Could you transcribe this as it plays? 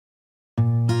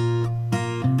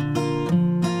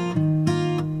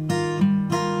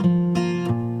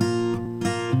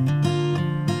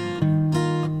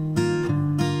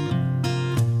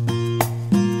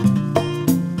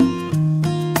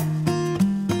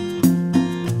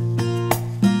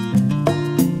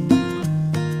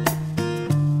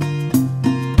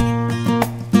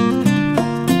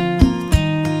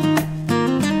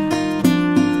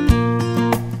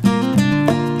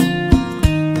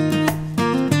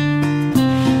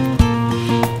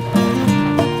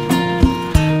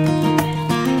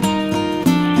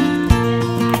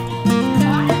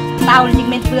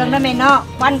องนะแม่เนาะ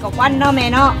วันกับวันเนาะแม่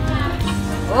เนาะ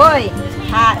โอ้ย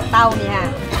ถ้าเตาเนี่ย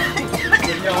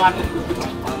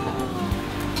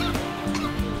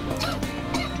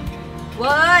เ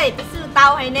ว้ยไปซื้อเตา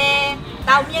ให้แน่เ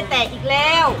ตาเมียแตกอีกแ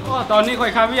ล้วตอนนี้ข่อ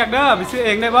ยค้าไม่อยากเด้อไปซื้อเอ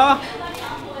งได้ปะ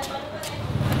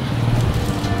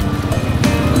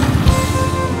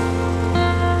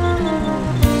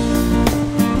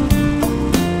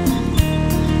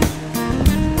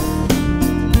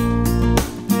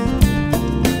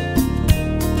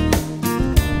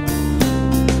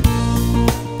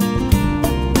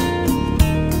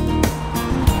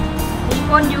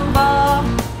คนอยู่บ่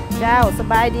เจ้าส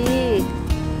บายดี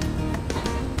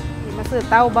มาซื้อ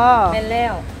เตาบ่แม่นแล้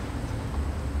ว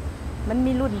มัน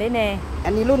มีรุ่นได้แน่อั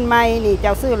นนี้รุ่นใหม่นี่เจ้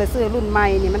าซื้อเลยซื้อรุ่นใหม่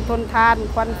นี่มันทนทาน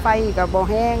ควันไฟกับบ่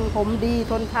แห้งผมดี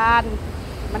ทนทาน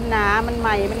มันหนามันให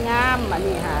ม่มันงามอัน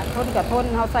นี้ค่ะทนกับทน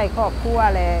เขาใส่ครอบครัว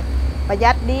แหละประห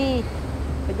ยัดดี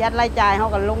ประหยัดรายจ่ายเขา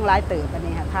กันลงหลายเติบอัน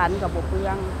นี้ค่ะทานกับบ่เปลือ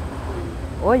ง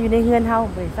โอ้ยอยู่ในเฮือนเฮา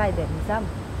ไปใส่แบบนี้ซ้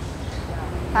ำ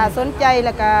ถ้าสนใจแ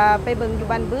ล้วก็ไปเบิ่งอยู่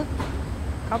บ้านบึก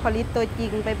เขาผลิตตัวจริ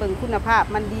งไปเบิ่งคุณภาพ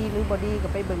มันดีหรือบ่ดีก็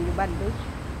ไปเบิ่งอยู่บ้านบึก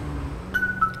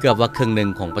เกือบว่าครึ่งหนึ่ง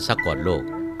ของประชากรโลก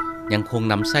ยังคง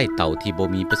นำไส้เต่าที่บ่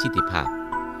มีประสิทธิภาพ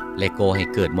และก่อให้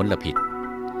เกิดมลพิษ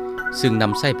ซึ่งน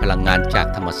ำไส้พลังงานจาก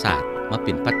ธรรมชาติมาเ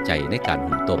ป็นปัจจัยในการ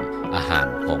หุงต้มอาหาร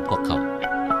ของพวกเขา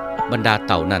บรรดา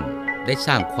เต่านั้นได้ส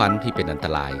ร้างควันที่เป็นอันต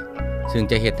รายซึ่ง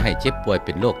จะเฮ็ดให้เจ็บป่วยเ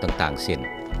ป็นโรคต่างๆเช่น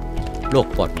โรค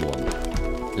ปอดบวม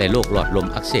และโรคหลอดลม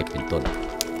อักเสบเป็นต้น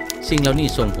สิ่งเหล่านี้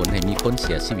ส่งผลให้มีคนเ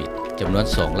สียชีวิตจำนวน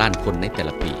2 ล้านคนในแต่ล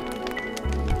ะปี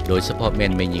โดยเฉพาะแม่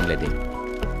นไม่หญิงและเด็ก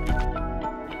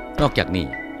นอกจากนี้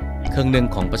ครึ่งหนึ่ง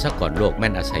ของประชากรโลกแม่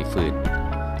นอาศัยฟืน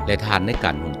และถ่านในก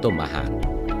ารหุงต้มอาหาร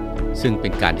ซึ่งเป็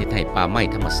นการที่ให้ป่าไม้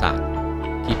ธรรมชาติ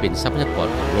ที่เป็นทรัพยากร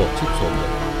ของโลกชุกโทรมล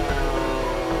ง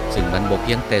ซึ่งมันบ่เ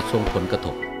พียงแต่ส่งผลกระท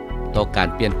บต่อการ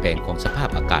เปลี่ยนแปลงของสภาพ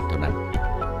อากาศเท่านั้น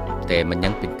แต่มันยั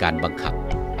งเป็นการบังคับ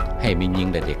ให้แม่หญิง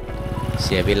และเด็กเ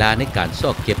สียเวลาในการซ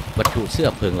อกเก็บวัตถุเชื้อ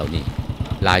เพลิงเหล่านี้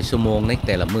หลายชั่วโมงในแ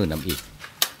ต่ละมื้อนำอีก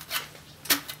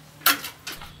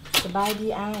สบายดี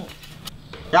อ้าย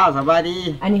เจ้าสบายดี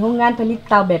อันนี้โรงงานผลิต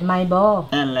เตาแบบใหม่บ่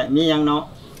นั่นแหละมียังเนาะ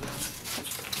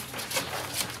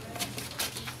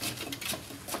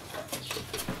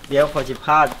เดี๋ยวขอสิพ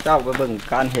าเจ้าไปเบิ่ง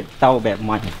การเฮ็ดเตาแบบให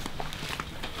ม่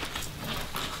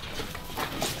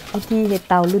วิธีเฮ็ด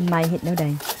เตารุ่นใหม่เฮ็ดแนวใด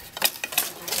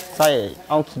ใส่เ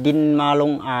อาขี้ดินมาล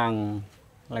งอ่าง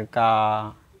แล้วก็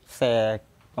แช่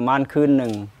ประมาณคืนหนึ่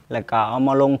งแล้วก็เอาม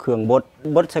าลงเครื่อง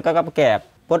บดใส่กับแกบ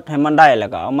บดให้มันได้แล้ว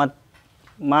ก็เอา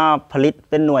มาผลิต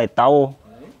เป็นหน่วยเตา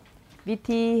วิ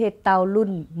ธีเฮ็ดเตารุ่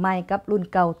นใหม่กับรุ่น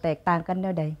เก่าแตกต่างกันแน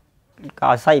วใดก็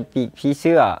ใส่ปีกผีเ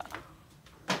สื้อ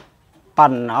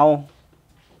ปั่นแล้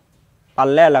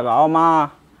วก็เอามา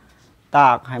ตา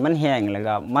กให้มันแห้งแล้ว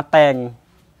ก็มาแต่ง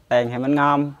ให้มันง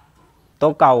ามตั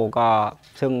วเก่าก็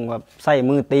ซึ่งแบบใส่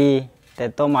มือตีแต่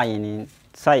ตัวใหม่นี่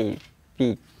ใส่ปี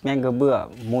กแมงกระเบื้อ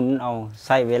หมุนเอาใ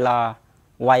ส่เวลา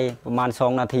ไวประมาณ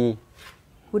2 นาที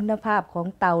คุณภาพของ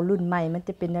เตารุ่นใหม่มันจ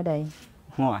ะเป็นอะไร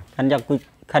คันอยาก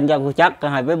จักก็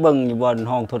ให้ไปเบิ่งอยู่บน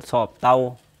ห้องทดสอบเตา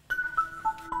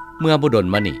เมื่อบ่ดล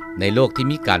มานี่ในโลกที่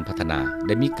มีการพัฒนาไ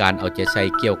ด้มีการเอาใจใส่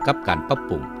เกี่ยวกับการปรับ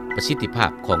ปรุงประสิทธิภา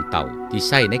พของเตาที่ใ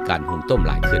ช้ในการหุงต้มห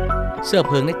ลายขึ้นเชื้อเ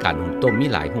พลิงในการหุงต้มมี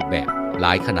หลายรูปแบบหล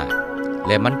ายขนาดแ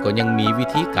ละมันก็ยังมีวิ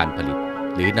ธีการผลิต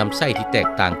หรือนำไส้ที่แตก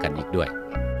ต่างกันอีกด้วย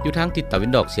อยู่ทางทิศตะวั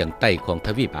นออกเฉียงใต้ของท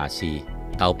วีปอาซี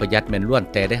เตาประหยัดแม่นล้วน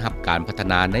แต่ได้รับการพัฒ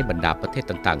นาในบรรดาประเทศ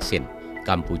ต่างๆเช่น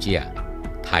กัมพูชา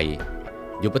ไทย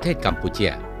อยู่ประเทศกัมพูช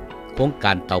าโครงก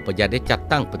ารเตาประหยัดได้จัด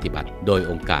ตั้งปฏิบัติโดย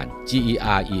องค์การ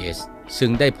GERES ซึ่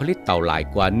งได้ผลิตเตาหลาย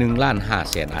กว่า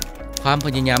 1,500,000 อันความพ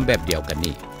ยายามแบบเดียวกัน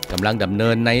นี้กำลังดำเนิ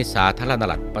นในสาธารณ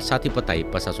รัฐประชาธิปไตย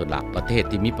ประชาชนลาวประเทศ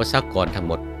ที่มีประชากรทั้ง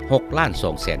หมด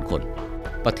 6,200,000 คน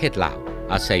ประเทศลาว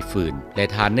อาศัยฟืนและ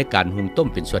ถ่านในการหุงต้ม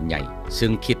เป็นส่วนใหญ่ซึ่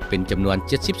งคิดเป็นจำนวน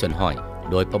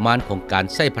 70% โดยประมาณของการ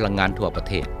ใช้พลังงานทั่วประ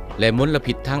เทศและมล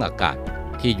พิษทางอากาศ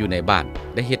ที่อยู่ในบ้าน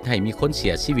ได้เฮ็ดให้มีคนเสี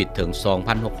ยชีวิตถึง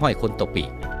 2,600 คนต่อปี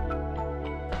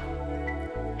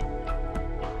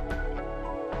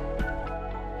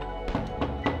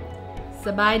ส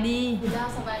บายดีเจ้า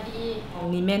สบายดีห้อง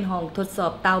นี้แม่นห้องทดสอ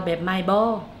บเตาแบบใหม่บ่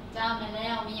เจ้าแม่แล้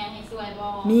วมียังให้ช่วยบ่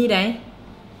มีได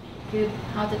คือ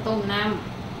เราจะต้มน้ำ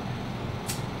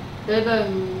โดยเบิ่ง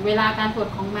เวลาการผด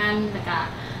ของมันแล้วก็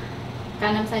กา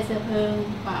รนำใส่เสื้อเพลิง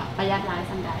ว่าประหยัดหลาย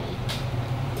สันใด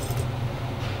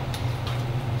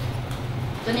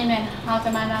ตัวนี้เนี่ยเราจะ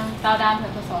มานั่งเตาดำเพื่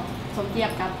อทดสอบสมเทียบ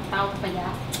กับเตาประหยั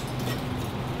ด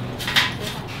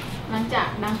หลังจาก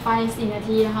ดังไฟ4 นา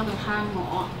ทีแล้วเราจะข้างหม้อ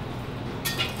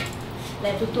แล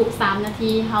ะทุกๆ3 นา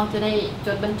ทีเราจะได้จ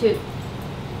ดบันทึก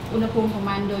อุณหภูมิของ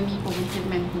มันโดยมีผงบันทึก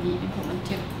แมงกะพรุนเป็นผงบัน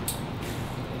ทึก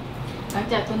หลัง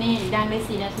จากตัวนี้ย่างได้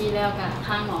4 นาทีแล้วก็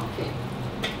ข้างหม้อเสร็จ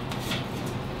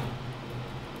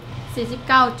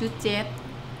49.7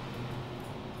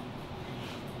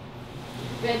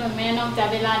เวลาแม่นอกจาก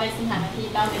เวลาได้15 นาที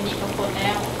เตาตัวนี้ก็กดแ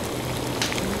ล้ว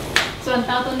ส่วนเ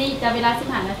ตาตัวนี้จะเวลา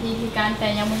15 นาทีคือการแต่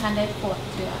ยังไม่ทันได้กด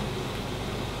เดือด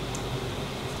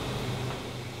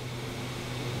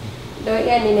โดย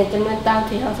อันนี้เนี่ยจำนวนเตา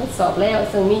ที่เราทดสอบแล้ว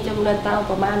ซึ่งมีจำนวนเตา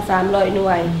ประมาณ300 หน่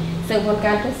วยซึ่งผลก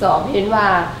ารทดสอบเห็นว่า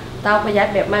เตาประหยัด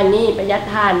แบบใหม่นี้ประหยัด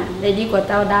ถ่านได้ดีกว่าเ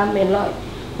ตาดำเป็น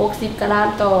160 กรัม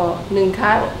ต่อ1ค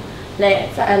รั้งและ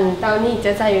เตานี้จ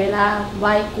ะใช้เวลาไว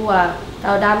กว่าเต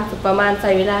าดำประมาณใช้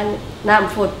เวลาน้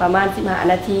ำฝดประมาณ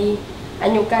15 นาทีอา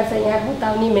ยุการใช้งานของเต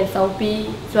านี้เป็น2 ปี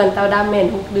ส่วนเตาดำเป็น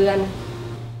6 เดือน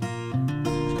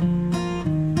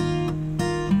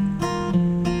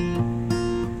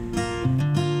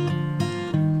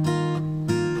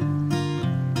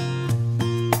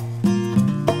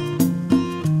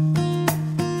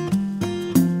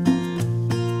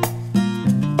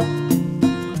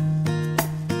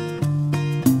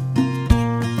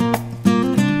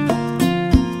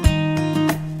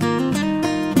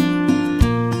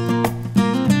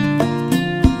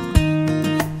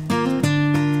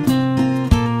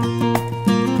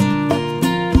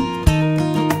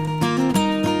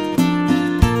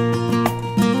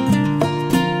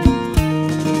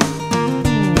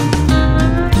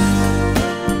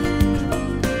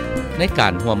ในกา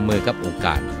รร่วมมือกับองค์ก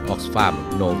าร Oxfam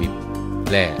Novib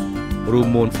และรู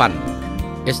มูลฟัน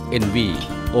SNV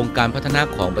องค์การพัฒนา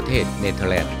ของประเทศเนเธอ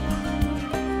ร์แลนด์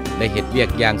ได้เฮ็ดเวียก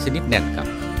อย่างสนิทแน่นกับ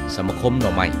สมาคมหน่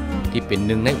อไม้ที่เป็นห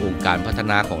นึ่งในองค์การพัฒ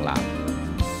นาของลาว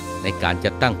ในการ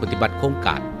จัดตั้งปฏิบัติโครงก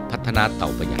ารพัฒนาเตา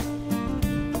ประหยัด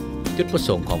จุดประส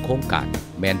งค์ของโครงการ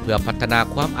แม้นเพื่อพัฒนา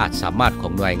ความอาจสามารถขอ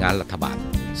งหน่วยงานรัฐบาล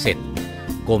เช่น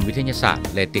กรมวิทยาศาสตร์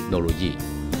และเทคโนโลยี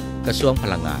กระทรวงพ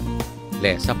ลังงานแ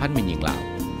ละสหพันธ์แม่หญิงลาว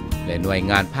และหน่วย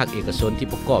งานภาคเอกชนที่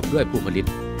ประกอบด้วยผู้ผลิต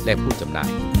และผู้จำหน่าย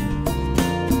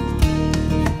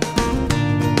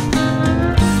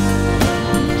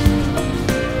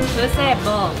แซ่บ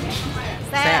บ่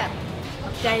แซ่บ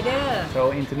ใจเด้อ So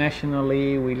internationally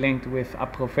we linked with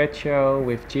Aprovetio,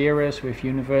 with JIRIS, with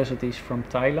universities from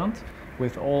Thailand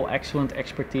with all excellent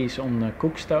expertise on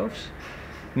cookstoves.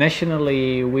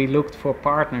 Nationally, we looked for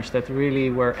partners that really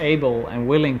were able and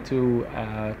willing to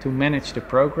manage the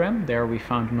program. There we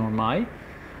found Normai,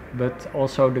 but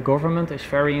also the government is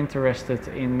very interested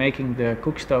in making the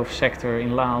cookstove sector in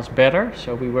Laos better. So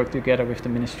we work together with the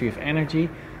Ministry of Energy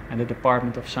and the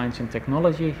Department of Science and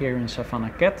Technology here in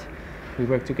Savannah Ket. We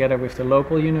work together with the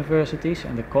local universities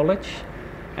and the college,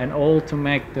 and all to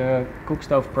make the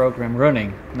cookstove program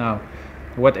running. Now,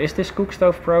 what is this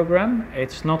cookstove program?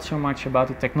 It's not so much about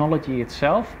the technology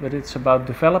itself, but it's about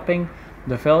developing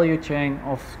the value chain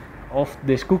of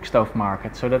this cookstove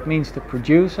market. So that means the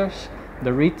producers,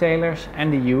 the retailers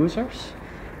and the users,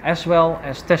 as well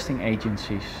as testing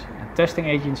agencies. And testing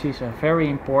agencies are very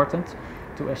important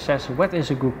to assess what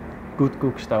is a good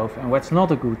cookstove and what's not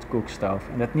a good cookstove,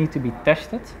 and that need to be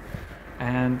tested,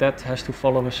 and that has to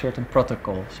follow a certain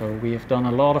protocol. So we have done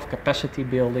a lot of capacity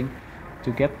building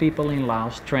to get people in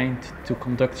Laos trained to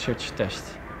conduct such tests.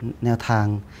 แนวทาง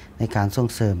ในการส่ง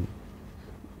เสริม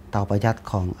เตาประหยัด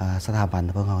ของสถาบัน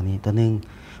พวกเรานี้ตัวหนึ่ง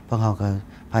พวกเราก็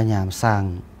พยายามสร้าง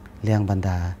เรื่องบรรด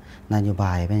านโยบ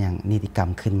ายเป็นอย่างนิติกรรม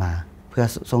ขึ้นมาเพื่อ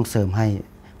ส่งเสริมให้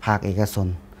ภาคเอกชน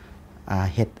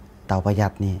เฮ็ดเตาประหยั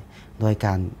ดนี้โดยก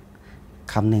าร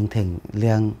คำนึงถึงเ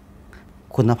รื่อง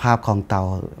คุณภาพของเตา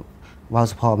ว่า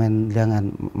เฉพาะเป็นเรื่อง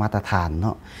มาตรฐานเน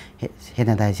าะเฮ็ด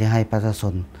ใดสิให้ประชาช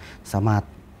นสามารถ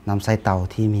นำใช้เตา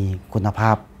ที่มีคุณภ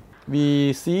าพ We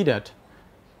see that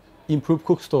improve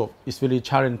cookstove is really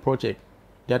challenging project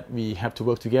that we have to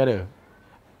work together.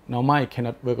 Normai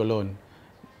cannot work alone.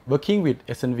 Working with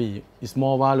SNV is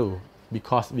more value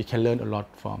because we can learn a lot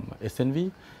from SNV,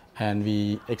 and we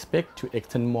expect to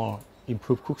extend more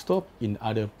improved cookstove in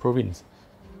other provinces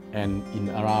and in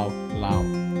around Laos.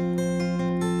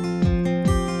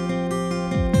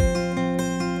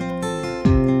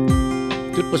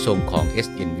 จุดประสงค์ของ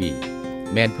SNV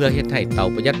แม้นเพื่อเฮ็ดให้เตา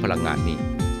ประหยัดพลังงานนี้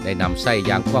ได้นำใช้อ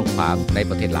ย่างกว้างขวางใน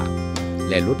ประเทศลาว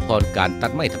และลดพรการตั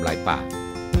ดไม้ทำลายป่า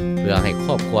เพื่อให้ค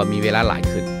รอบครัวมีเวลาหลาย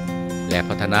ขึ้นและ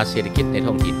พัฒนาเศรษฐกิจใน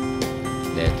ท้องถิ่น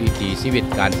และวิถีชีวิต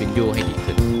การเป็นอยู่ให้ดี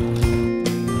ขึ้น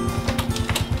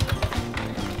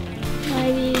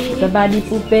สบายดี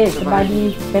ปูเป้สบายดี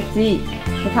เป๊ปซี่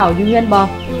ไปเฒ่าอยู่เฮือนบ่อ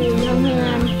ยู่เฮือ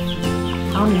น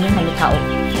เอาหนึ่งให้เฒ่า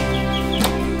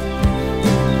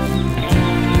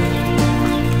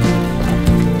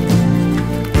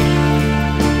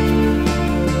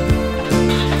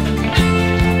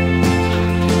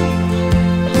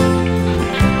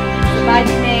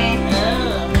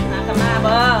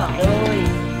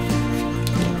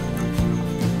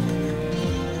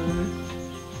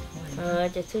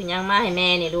จะซื้อหยังมาให้แม่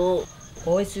นี่ลูกโ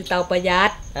อ้ยซื้อเตาประหยั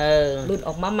ดรุ่นอ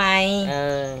อกมาใหม่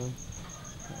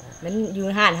มันอยู่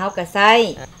ห้านเฮาก็ใช้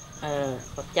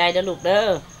ขอบใจเด้อลูกเด้อ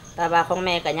ตาบาของแ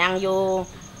ม่ก็ยังอยู่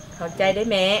เข้าใจได้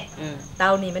แม่เตา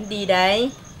นี่มันดีได้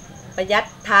ประหยัด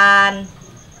ทาน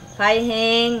ไฟแห้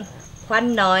งควัน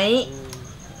น้อย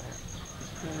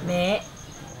แม่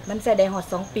มันใส่ได้ฮอด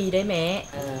2 ปีได้แม่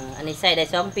อันนี้ใส่ได้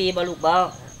2 ปีบ่ลูกบ่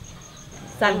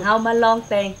สั่งเฮามาลอง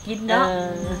แต่งกินเนาะ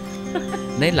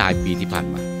ในหลายปีที่ผ่าน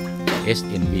มา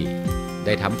SNB ไ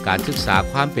ด้ทำการศึกษา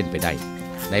ความเป็นไปได้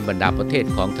ในบรรดาประเทศ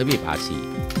ของทวีปอาเซียน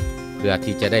เพื่อ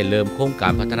ที่จะได้เริ่มโครงกา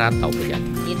รพัฒนาเตาประหยัด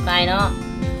กินไปเนาะ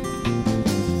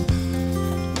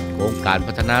โครงการ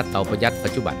พัฒนาเตาประหยัดปั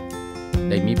จจุบัน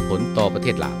ได้มีผลต่อประเท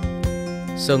ศลาว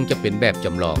ซึ่งจะเป็นแบบจ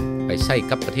ำลองไปใช้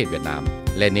กับประเทศเวียดนาม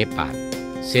และเนปาล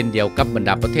เช่นเดียวกับบรรด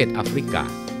าประเทศแอฟริกา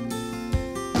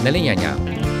ในระยะยาว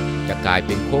จะกลายเ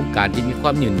ป็นโครงการที่มีคว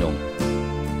ามยืนยง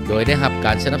โดยได้รับก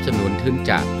ารสนับสนุนทุน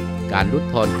จากการลด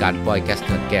พรการปล่อยแก๊สเ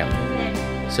รือนแก้ว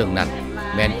ซึ่งนั้น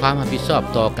แม้นความรับผิดชอบ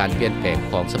ต่อการเปลี่ยนแปลง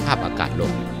ของสภาพอากาศโล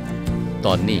กต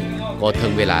อนนี้ก็ถึ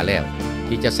งเวลาแล้ว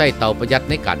ที่จะใช้เตาประหยัด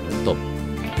ในการหุงต้ม